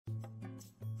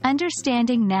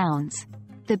Understanding nouns,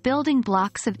 the building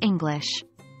blocks of English.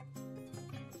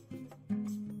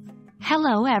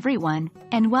 Hello everyone,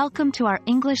 and welcome to our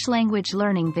English language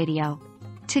learning video.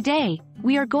 Today,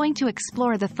 we are going to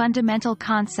explore the fundamental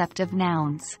concept of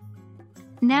nouns.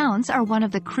 Nouns are one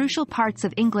of the crucial parts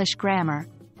of English grammar,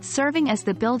 serving as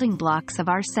the building blocks of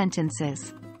our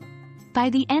sentences. By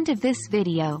the end of this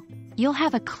video, you'll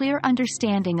have a clear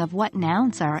understanding of what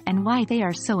nouns are and why they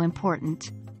are so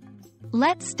important.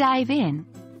 Let's dive in.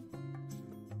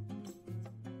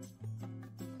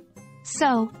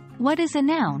 So, what is a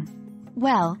noun?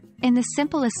 Well, in the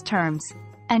simplest terms,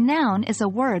 a noun is a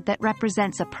word that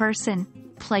represents a person,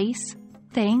 place,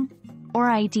 thing, or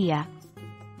idea.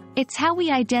 It's how we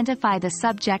identify the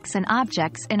subjects and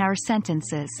objects in our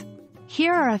sentences.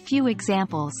 Here are a few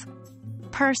examples.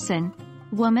 Person,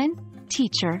 woman,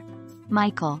 teacher,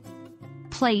 Michael.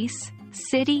 Place,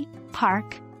 city,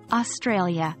 park,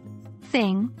 Australia.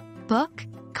 Thing, book,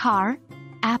 car,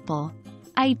 apple.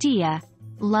 Idea,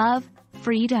 love,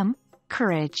 freedom,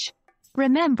 courage.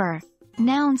 Remember,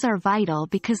 nouns are vital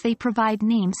because they provide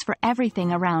names for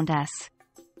everything around us.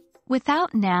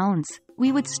 Without nouns,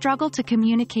 we would struggle to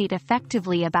communicate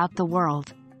effectively about the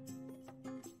world.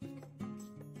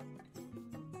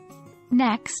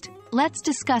 Next, let's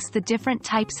discuss the different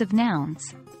types of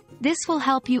nouns. This will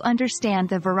help you understand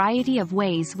the variety of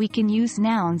ways we can use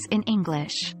nouns in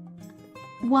English.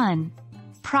 1.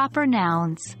 Proper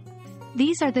nouns.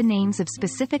 These are the names of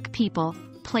specific people,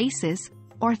 places,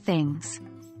 or things.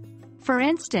 For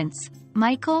instance,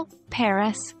 Michael,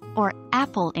 Paris, or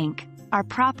Apple Inc. are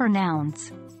proper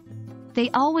nouns.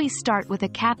 They always start with a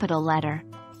capital letter.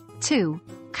 2.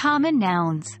 Common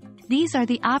nouns. These are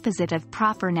the opposite of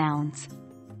proper nouns.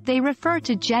 They refer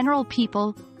to general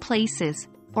people, places,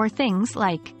 or things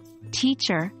like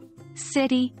teacher,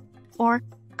 city, or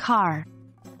car.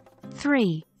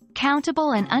 3.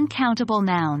 Countable and uncountable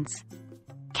nouns.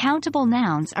 Countable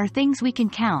nouns are things we can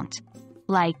count,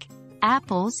 like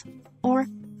apples or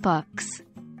books.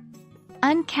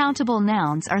 Uncountable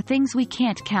nouns are things we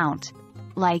can't count,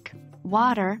 like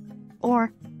water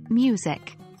or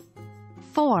music.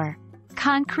 4.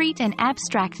 Concrete and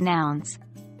abstract nouns.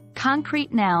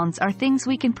 Concrete nouns are things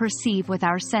we can perceive with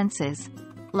our senses,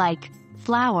 like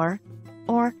flower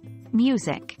or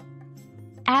music.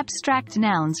 Abstract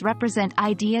nouns represent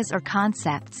ideas or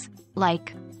concepts,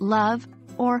 like love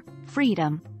or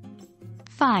freedom.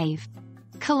 5.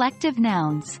 Collective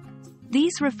nouns.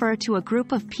 These refer to a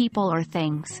group of people or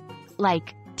things,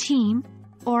 like team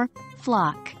or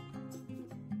flock.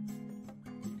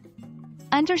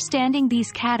 Understanding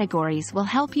these categories will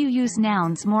help you use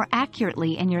nouns more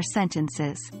accurately in your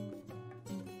sentences.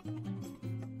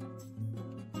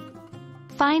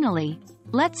 Finally,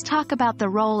 let's talk about the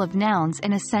role of nouns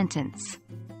in a sentence.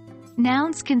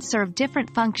 Nouns can serve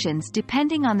different functions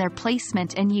depending on their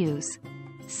placement and use.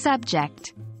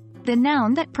 Subject. The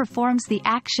noun that performs the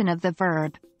action of the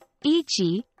verb.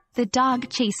 E.g., the dog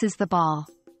chases the ball.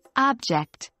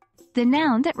 Object. The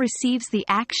noun that receives the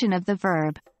action of the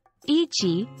verb.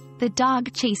 E.g., the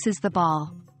dog chases the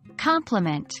ball.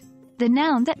 Complement. The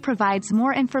noun that provides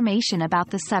more information about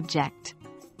the subject.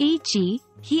 E.g.,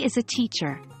 he is a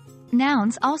teacher.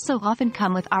 Nouns also often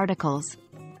come with articles.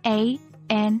 A,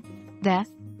 an, the,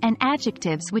 and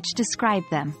adjectives which describe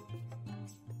them.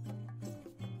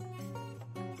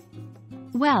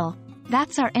 Well,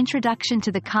 that's our introduction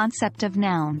to the concept of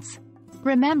nouns.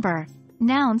 Remember,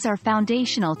 nouns are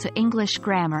foundational to English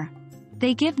grammar.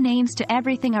 They give names to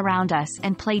everything around us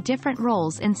and play different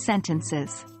roles in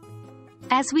sentences.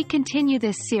 As we continue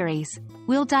this series,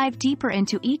 we'll dive deeper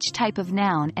into each type of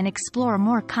noun and explore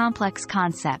more complex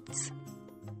concepts.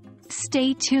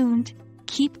 Stay tuned,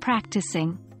 keep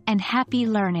practicing, and happy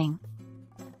learning!